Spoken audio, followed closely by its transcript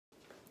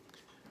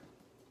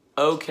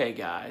Okay,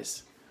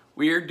 guys,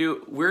 we're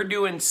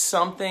doing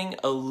something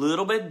a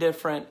little bit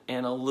different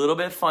and a little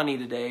bit funny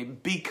today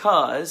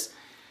because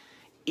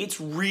it's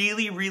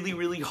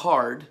really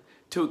hard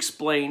to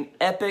explain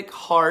epic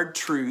hard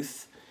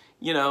truth,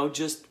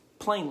 just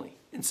plainly.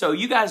 And so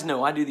you guys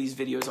know I do these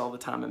videos all the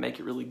time and make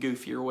it really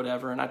goofy or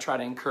whatever, and I try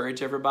to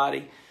encourage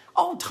everybody.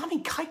 Oh,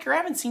 Tommy Kiker, I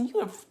haven't seen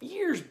you in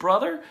years,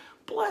 brother.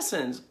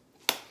 Blessings.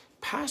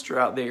 Pastor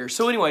out there.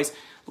 So anyways,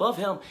 love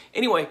him.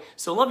 Anyway,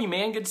 so love you,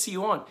 man. Good to see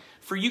you on.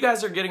 For you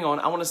guys that are getting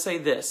on, I want to say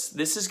this.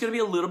 This is going to be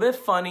a little bit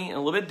funny and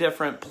a little bit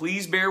different.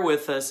 Please bear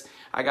with us.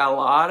 I got a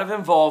lot of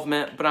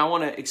involvement, but I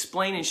want to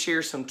explain and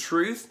share some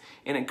truth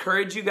and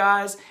encourage you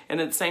guys,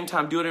 and at the same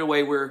time do it in a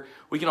way where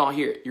we can all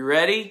hear it. You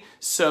ready?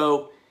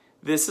 So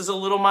this is a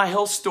little my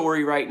health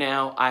story right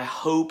now. I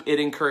hope it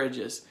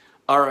encourages.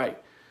 All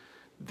right.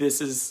 This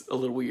is a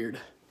little weird.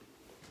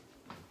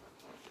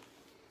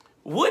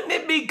 Wouldn't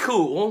it be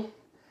cool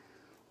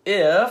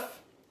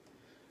if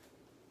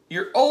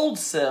your old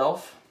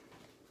self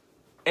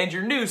and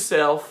your new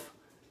self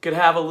could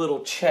have a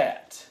little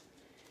chat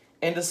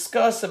and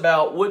discuss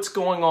about what's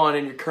going on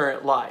in your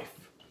current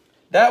life?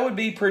 That would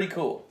be pretty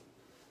cool.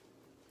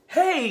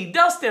 Hey,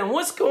 Dustin,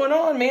 what's going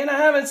on, man? I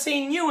haven't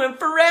seen you in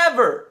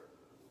forever.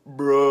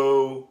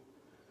 Bro,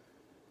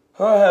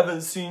 I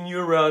haven't seen you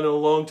around in a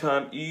long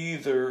time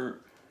either.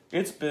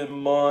 It's been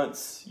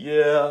months.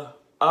 Yeah,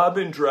 I've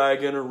been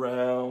dragging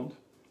around.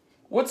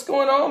 What's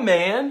going on,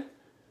 man?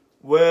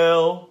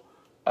 Well,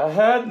 I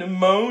had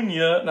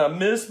pneumonia and I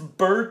missed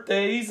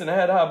birthdays and I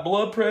had high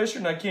blood pressure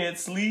and I can't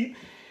sleep.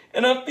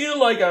 And I feel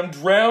like I'm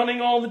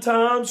drowning all the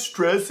time.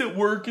 Stress at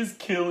work is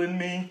killing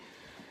me.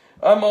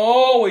 I'm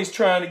always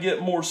trying to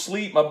get more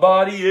sleep. My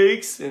body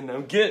aches and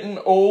I'm getting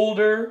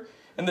older.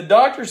 And the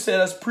doctor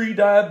said I was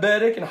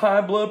pre-diabetic and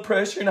high blood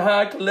pressure and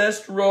high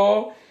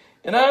cholesterol.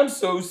 And I'm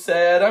so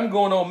sad. I'm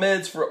going on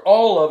meds for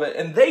all of it.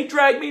 And they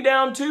drag me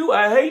down too.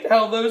 I hate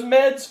how those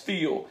meds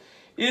feel.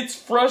 It's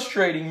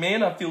frustrating,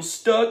 man. I feel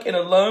stuck and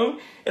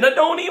alone. And I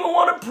don't even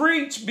want to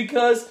preach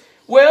because,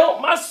 well,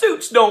 my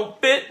suits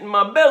don't fit and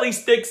my belly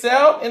sticks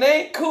out and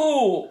ain't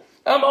cool.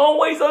 I'm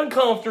always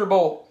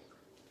uncomfortable.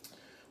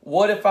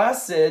 What if I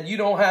said you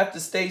don't have to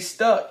stay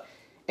stuck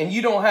and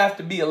you don't have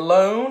to be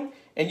alone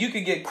and you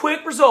can get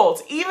quick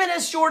results, even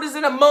as short as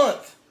in a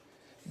month?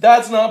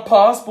 That's not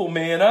possible,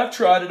 man. I've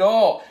tried it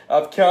all.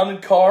 I've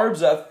counted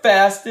carbs, I've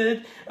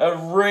fasted,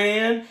 I've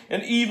ran,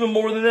 and even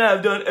more than that,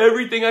 I've done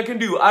everything I can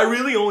do. I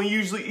really only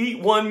usually eat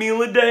one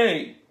meal a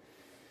day.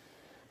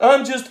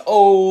 I'm just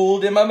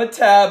old and my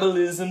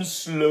metabolism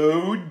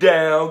slowed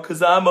down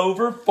because I'm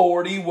over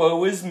 40,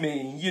 woe is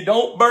me. You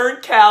don't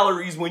burn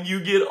calories when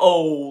you get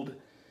old.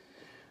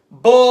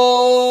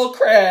 Bull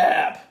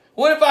crap.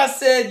 What if I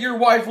said your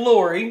wife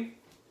Lori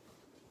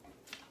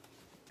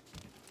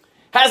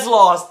has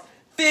lost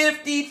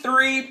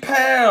 53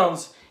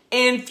 pounds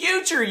and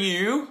future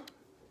you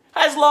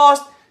has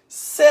lost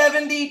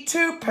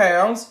 72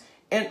 pounds,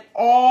 and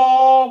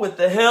all with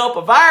the help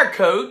of our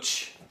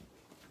coach,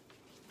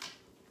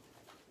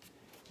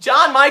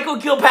 John Michael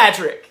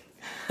Kilpatrick.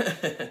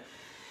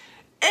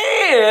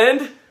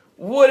 And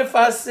what if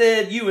I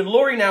said you and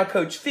Lori now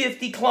coach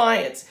 50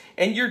 clients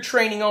and you're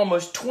training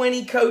almost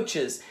 20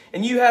 coaches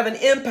and you have an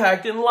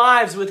impact in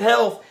lives with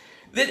health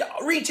that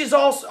reaches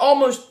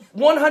almost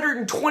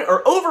 120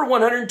 or over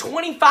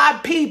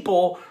 125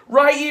 people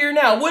right here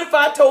now? What if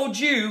I told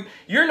you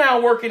you're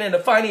now working into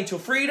financial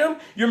freedom,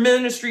 your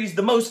ministry is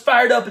the most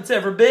fired up it's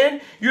ever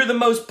been, you're the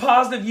most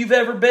positive you've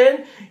ever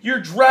been, you're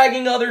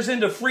dragging others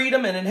into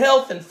freedom and in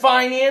health and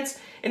finance,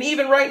 and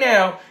even right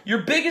now,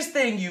 your biggest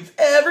thing you've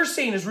ever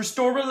seen is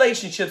restore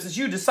relationships as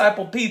you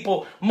disciple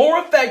people more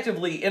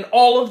effectively in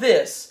all of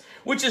this,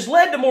 which has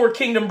led to more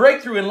kingdom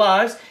breakthrough in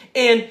lives.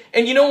 And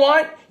you know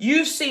what?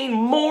 You've seen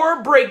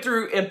more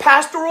breakthrough in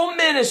pastoral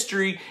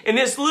ministry in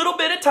this little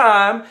bit of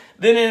time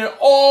than in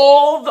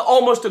all the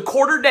almost a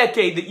quarter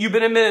decade that you've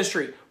been in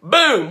ministry.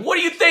 Boom. What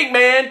do you think,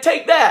 man?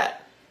 Take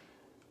that.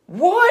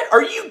 What?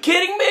 Are you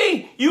kidding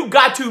me? You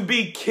got to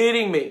be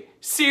kidding me.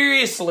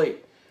 Seriously.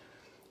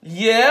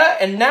 Yeah,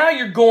 and now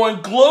you're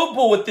going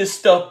global with this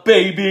stuff,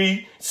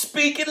 baby.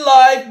 Speaking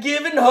life,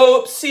 giving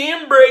hope,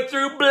 seeing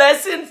breakthrough,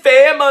 blessing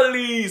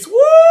families.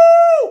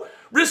 Woo!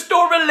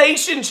 Restore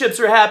relationships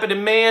are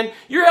happening, man.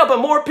 You're helping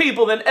more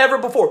people than ever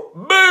before.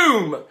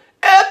 Boom!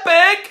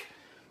 Epic!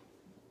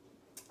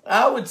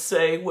 I would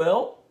say,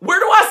 well, where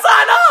do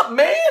I sign up,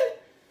 man?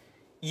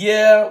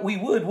 Yeah, we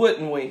would,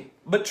 wouldn't we?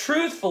 But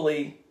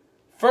truthfully,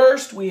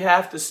 first we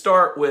have to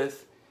start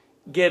with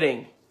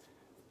getting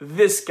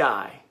this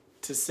guy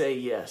to say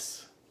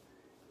yes.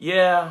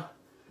 Yeah,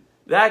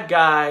 that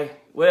guy,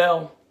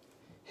 well,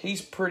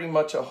 he's pretty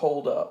much a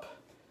holdup.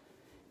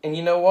 And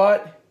you know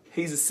what?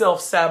 He's a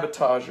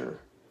self-sabotager.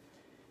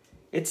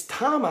 It's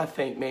time, I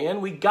think, man.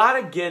 We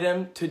gotta get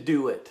him to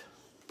do it.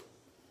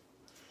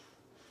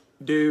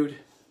 Dude,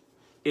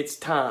 it's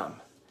time.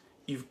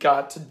 You've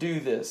got to do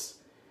this.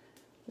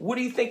 What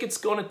do you think it's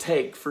gonna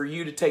take for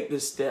you to take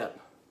this step?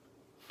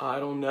 I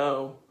don't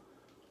know.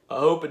 I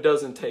hope it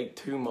doesn't take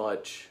too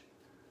much.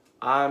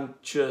 I'm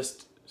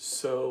just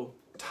so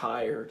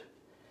tired.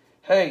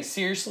 Hey,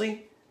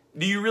 seriously?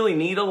 Do you really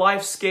need a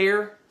life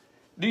scare?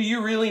 Do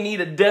you really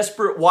need a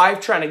desperate wife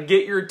trying to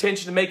get your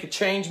attention to make a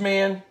change,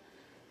 man?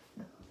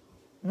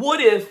 What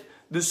if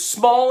the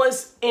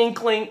smallest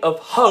inkling of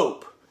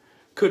hope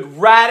could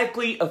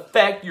radically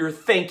affect your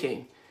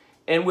thinking?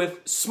 And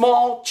with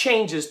small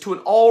changes to an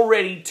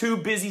already too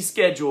busy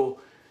schedule,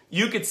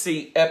 you could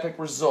see epic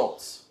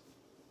results.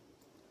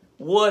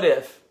 What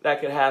if that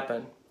could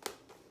happen?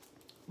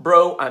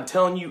 Bro, I'm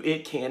telling you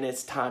it can.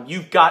 It's time.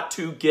 You've got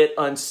to get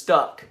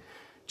unstuck.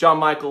 John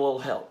Michael will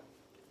help.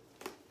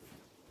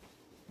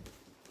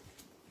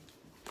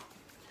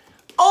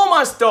 Oh,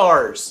 my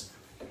stars.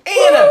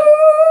 Anna,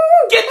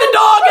 get the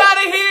dog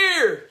out of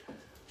here.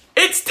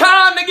 It's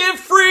time to get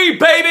free,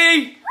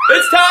 baby.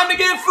 It's time to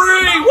get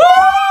free. Woo!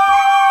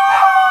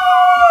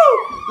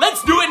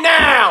 Let's do it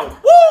now.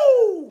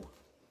 Woo!